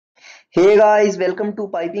Hey guys, welcome to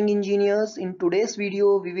Piping Engineers. In today's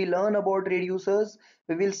video, we will learn about reducers.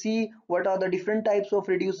 We will see what are the different types of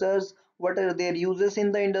reducers, what are their uses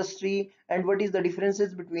in the industry, and what is the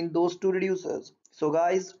differences between those two reducers. So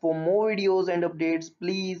guys, for more videos and updates,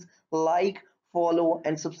 please like, follow,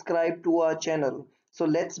 and subscribe to our channel. So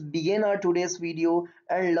let's begin our today's video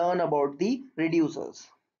and learn about the reducers.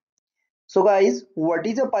 So guys, what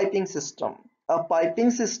is a piping system? A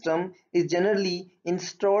piping system is generally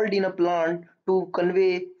installed in a plant to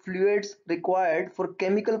convey fluids required for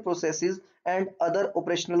chemical processes and other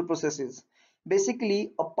operational processes.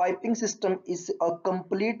 Basically, a piping system is a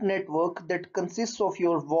complete network that consists of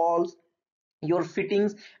your valves, your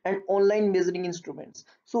fittings, and online measuring instruments.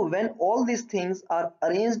 So when all these things are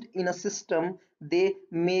arranged in a system, they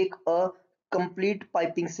make a complete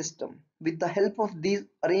piping system. With the help of this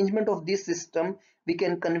arrangement of this system, we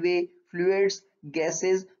can convey fluids,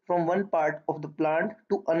 gases from one part of the plant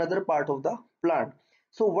to another part of the plant.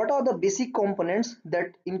 So what are the basic components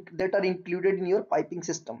that are included in your piping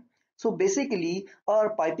system? So basically, our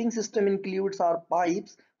piping system includes our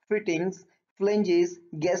pipes, fittings, flanges,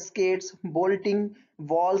 gaskets, bolting,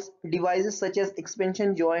 valves, devices such as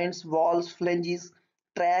expansion joints, valves, flanges,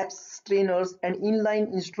 traps, strainers, and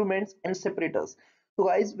inline instruments and separators. So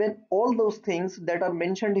guys, when all those things that are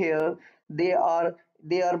mentioned here, they are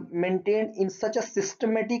they are maintained in such a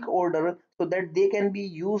systematic order so that they can be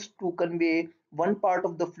used to convey one part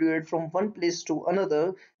of the fluid from one place to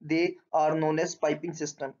another. They are known as piping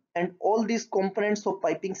system, and all these components of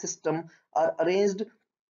piping system are arranged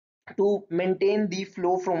to maintain the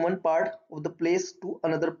flow from one part of the place to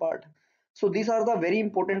another part. So these are the very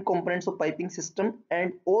important components of piping system,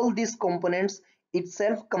 and all these components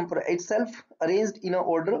itself arranged in a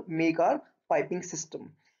order make our piping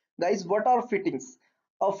system. Guys, what are fittings?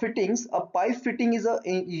 A pipe fitting is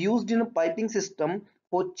used in a piping system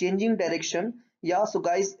for changing direction. Yeah, so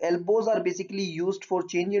guys, elbows are basically used for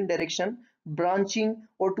changing direction, branching,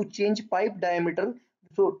 or to change pipe diameter.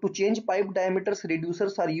 So to change pipe diameters,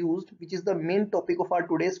 reducers are used, which is the main topic of our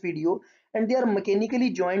today's video, and they are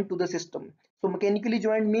mechanically joined to the system. So mechanically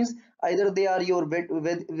joined means either they are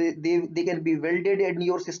they can be welded in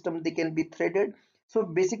your system, they can be threaded. So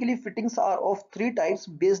basically fittings are of three types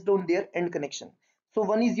based on their end connection. So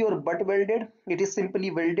one is your butt welded, it is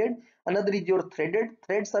simply welded. Another is your threaded,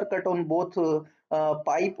 threads are cut on both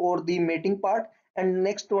pipe or the mating part. And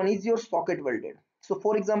next one is your socket welded. So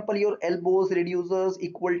for example, your elbows, reducers,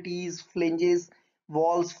 equalities, flanges,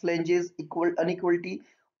 walls, flanges, equal inequality,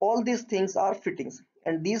 all these things are fittings,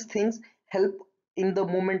 and these things help in the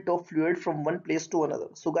movement of fluid from one place to another.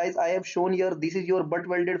 So guys, I have shown here, this is your butt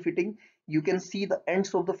welded fitting. You can see the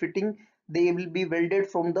ends of the fitting, they will be welded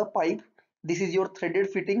from the pipe. This is your threaded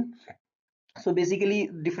fitting. So basically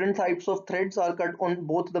different types of threads are cut on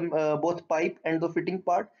both pipe and the fitting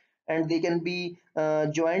part, and they can be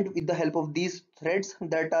joined with the help of these threads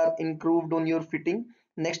that are incrusted on your fitting.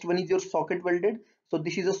 Next one is your socket welded. So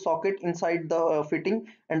this is a socket inside the fitting,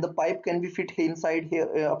 and the pipe can be fit inside here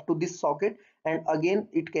up to this socket, and again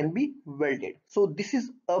it can be welded. So this is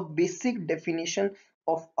a basic definition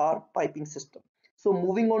of our piping system. So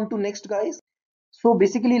moving on to next, guys. So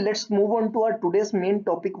basically, let's move on to our today's main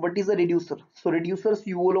topic. What is a reducer? So reducers,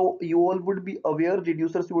 you all would be aware.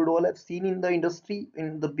 Reducers you would all have seen in the industry.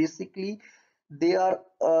 In the basically, they are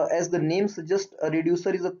as the name suggests, a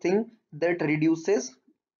reducer is a thing that reduces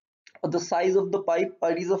the size of the pipe.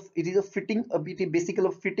 It is a fitting, basically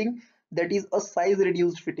a fitting that is a size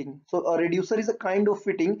reduced fitting. So a reducer is a kind of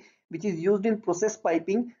fitting which is used in process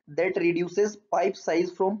piping that reduces pipe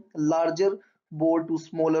size from larger bore to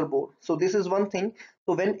smaller bore. So this is one thing.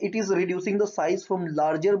 So when it is reducing the size from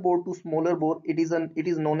larger bore to smaller bore, it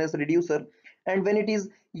is known as reducer. And when it is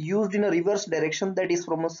used in a reverse direction, that is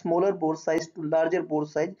from a smaller bore size to larger bore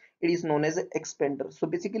size, it is known as an expander. So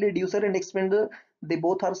basically reducer and expander, they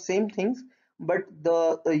both are same things, but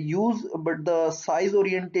the size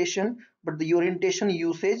orientation, but the orientation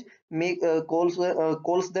usage make calls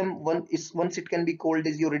them one is once it can be called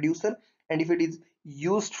as your reducer, and if it is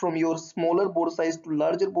used from your smaller bore size to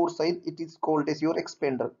larger bore size, it is called as your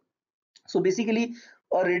expander. So basically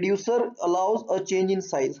a reducer allows a change in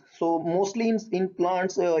size. So mostly in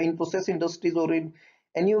plants, in process industries, or in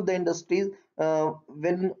any of the industries,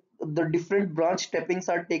 when the different branch steppings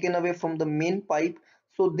are taken away from the main pipe,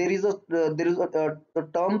 so there is a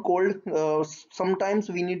term called, sometimes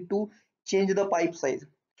we need to change the pipe size.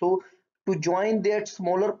 So to join that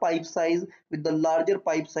smaller pipe size with the larger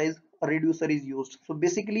pipe size, a reducer is used. So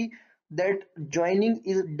basically that joining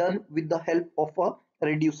is done with the help of a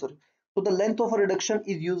reducer. So the length of a reduction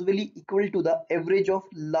is usually equal to the average of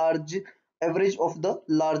large average of the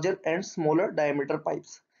larger and smaller diameter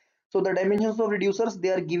pipes. So the dimensions of reducers, they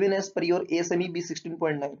are given as per your ASME B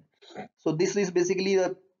 16.9. So this is basically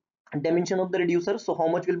the dimension of the reducer. So how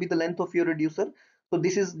much will be the length of your reducer? So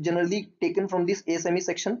this is generally taken from this ASME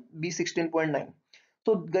section B 16.9.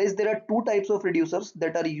 So guys, there are two types of reducers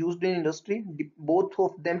that are used in industry. Both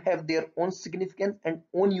of them have their own significance and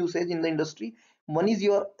own usage in the industry. One is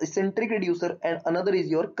your eccentric reducer and another is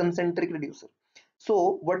your concentric reducer.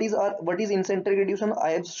 So what is eccentric reducer?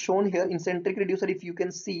 I have shown here eccentric reducer. If you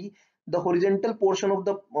can see, the horizontal portion of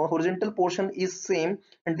the horizontal portion is same,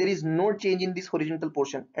 and there is no change in this horizontal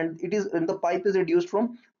portion, and the pipe is reduced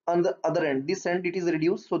from on the other end. This end it is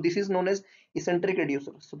reduced, so this is known as eccentric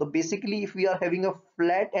reducer. So the basically, if we are having a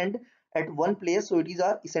flat end at one place, so it is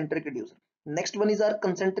our eccentric reducer. Next one is our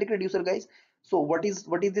concentric reducer, guys. So what is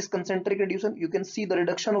this concentric reducer? You can see the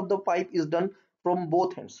reduction of the pipe is done from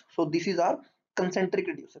both ends. So this is our concentric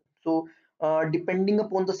reducer. So depending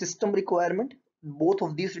upon the system requirement, both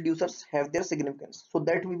of these reducers have their significance. So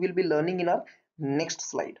that we will be learning in our next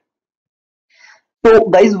slide. So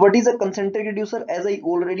guys, what is a concentric reducer? As I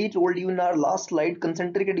already told you in our last slide,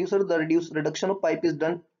 concentric reducer, the reduction of pipe is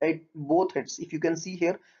done at both ends. If you can see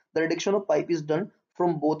here, the reduction of pipe is done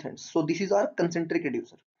from both ends. So this is our concentric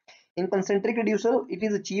reducer. In concentric reducer, it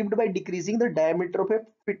is achieved by decreasing the diameter of a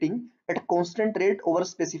fitting at a constant rate over a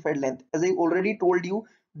specified length. As I already told you,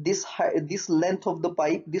 this length of the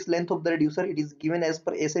pipe, this length of the reducer, it is given as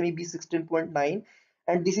per SME B 16.9,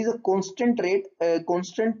 and this is a constant rate.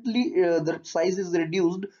 Constantly, the size is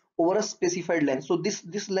reduced over a specified length. So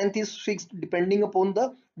this length is fixed depending upon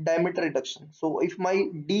the diameter reduction. So if my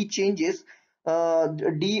D changes, D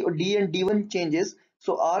and D1 changes,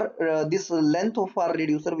 so our this length of our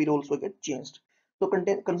reducer will also get changed. So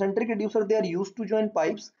concentric reducer, they are used to join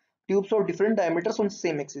pipes, tubes of different diameters on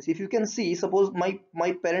same axis. If you can see, suppose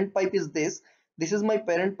my parent pipe is this is my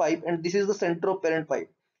parent pipe, and this is the center of parent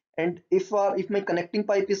pipe. And if my connecting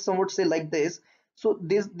pipe is somewhat say like this, so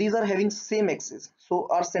these are having same axis, so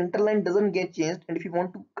our center line doesn't get changed. And if you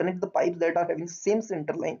want to connect the pipes that are having same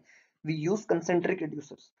center line, we use concentric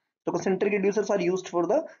reducers. So concentric reducers are used for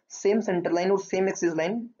the same center line or same axis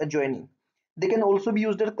line joining. They can also be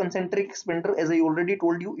used as concentric expander. As I already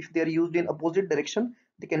told you, if they are used in opposite direction,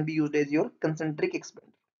 they can be used as your concentric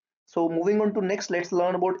expander. So moving on to next, let's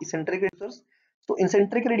learn about eccentric reducers. So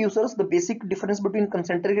eccentric reducers, the basic difference between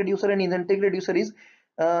concentric reducer and eccentric reducer is,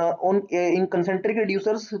 in concentric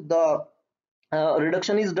reducers, the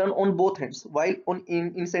reduction is done on both ends, while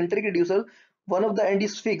in eccentric reducer, one of the end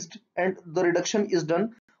is fixed and the reduction is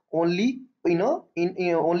done only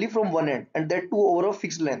only from one end, and that too over a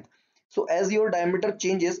fixed length. So as your diameter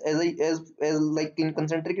changes, as like in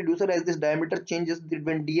concentric reducer, as this diameter changes,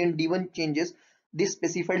 when D and D1 changes, this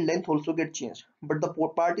specified length also get changed. But the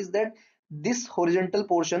part is that this horizontal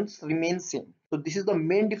portions remain same. So this is the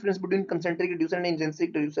main difference between concentric reducer and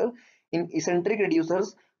eccentric reducer. In eccentric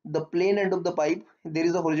reducers, the plain end of the pipe, there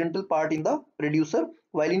is a horizontal part in the reducer,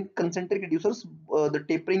 while in concentric reducers, the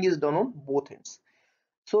tapering is done on both ends.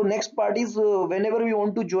 So next part is, whenever we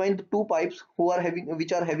want to join the two pipes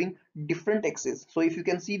which are having different axes. So if you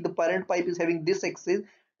can see, the parent pipe is having this axis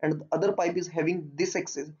and the other pipe is having this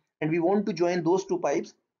axis, and we want to join those two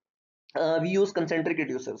pipes, we use concentric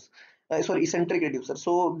reducers, sorry, eccentric reducer.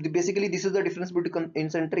 So basically, this is the difference between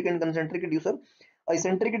eccentric and concentric reducer. A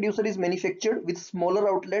eccentric reducer is manufactured with smaller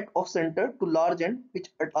outlet of center to large end, which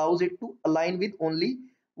allows it to align with only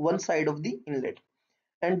one side of the inlet.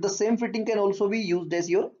 And the same fitting can also be used as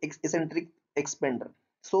your eccentric expander.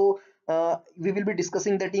 So we will be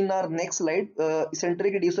discussing that in our next slide.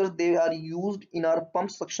 Eccentric reducers, they are used in our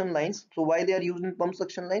pump suction lines. So why they are used in pump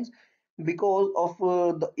suction lines? Because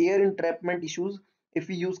of the air entrapment issues. If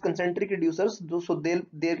we use concentric reducers, so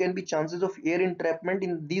there can be chances of air entrapment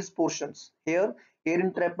in these portions. Here air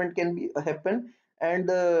entrapment can be happen, and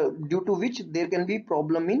due to which there can be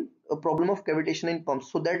problem in a problem of cavitation in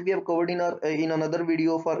pumps. So that we have covered in our in another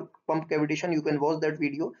video for pump cavitation. You can watch that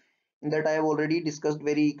video. In that I have already discussed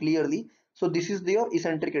very clearly. So this is their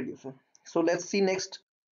eccentric reducer. So let's see next.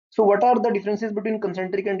 So what are the differences between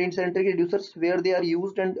concentric and eccentric reducers, where they are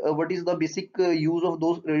used, and what is the basic use of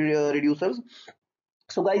those reducers?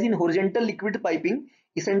 So guys, in horizontal liquid piping,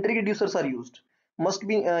 eccentric reducers are used. Must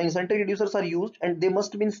be eccentric reducers are used, and they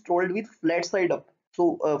must be installed with flat side up.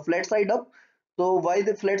 So flat side up. So why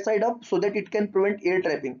the flat side up? So that it can prevent air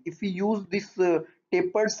trapping. If we use this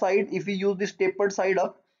tapered side, if we use this tapered side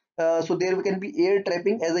up, so there can be air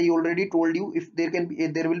trapping. As I already told you, if there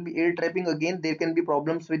will be air trapping again, there can be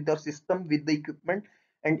problems with the system, with the equipment,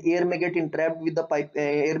 and air may get entrapped with the pipe.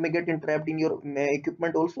 Air may get entrapped in your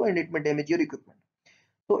equipment also, and it may damage your equipment.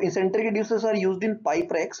 So eccentric reducers are used in pipe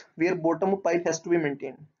racks where bottom of pipe has to be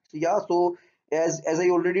maintained. So yeah, so as I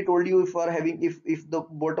already told you, if we are having, if the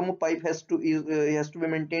bottom of pipe has to be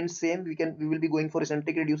maintained same, we will be going for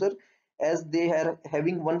eccentric reducer, as they are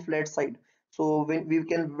having one flat side. So when we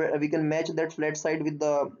can match that flat side with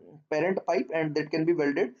the parent pipe, and that can be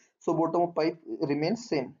welded, so bottom of pipe remains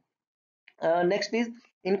same. Next is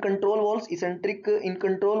in control walls eccentric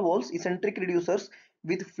reducers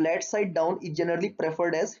with flat side down is generally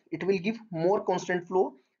preferred, as it will give more constant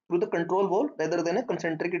flow through the control wall rather than a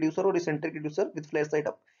concentric reducer or eccentric reducer with flat side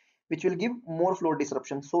up, which will give more flow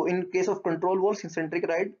disruption. So in case of control walls, eccentric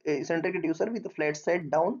reducer with the flat side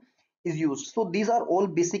down is used. So these are all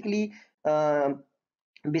basically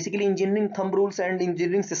engineering thumb rules and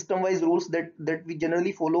engineering system wise rules that we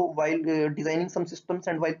generally follow while designing some systems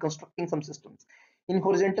and while constructing some systems. In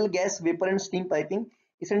horizontal gas, vapor and steam piping,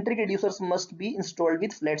 eccentric reducers must be installed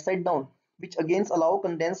with flat side down, which again allow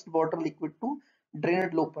condensed water liquid to drain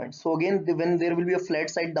at low points. So again, when there will be a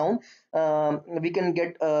flat side down, we can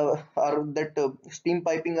get our that steam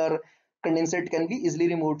piping or condensate can be easily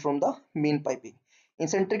removed from the main piping.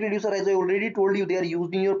 Eccentric reducer, as I already told you, they are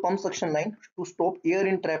used in your pump suction line to stop air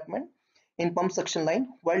entrapment in pump suction line,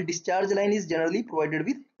 while discharge line is generally provided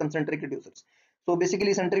with concentric reducers. So basically,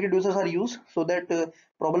 eccentric reducers are used so that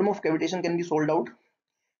problem of cavitation can be solved out.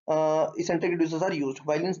 Eccentric reducers are used,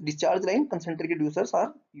 while in discharge line, concentric reducers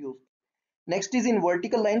are used. Next is in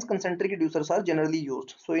vertical lines, concentric reducers are generally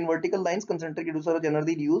used. So in vertical lines, concentric reducers are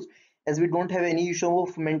generally used, as we don't have any issue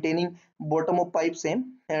of maintaining bottom of pipe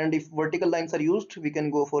same. And if vertical lines are used, we can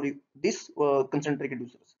go for this concentric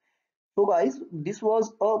reducers. So guys, this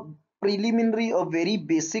was a preliminary, a very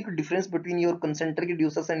basic difference between your concentric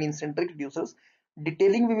reducers and eccentric reducers.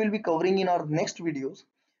 Detailing we will be covering in our next videos.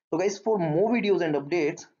 So guys, for more videos and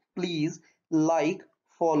updates, please like,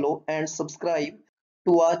 follow and subscribe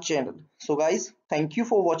to our channel. So guys, thank you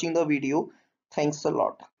for watching the video. Thanks a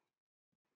lot.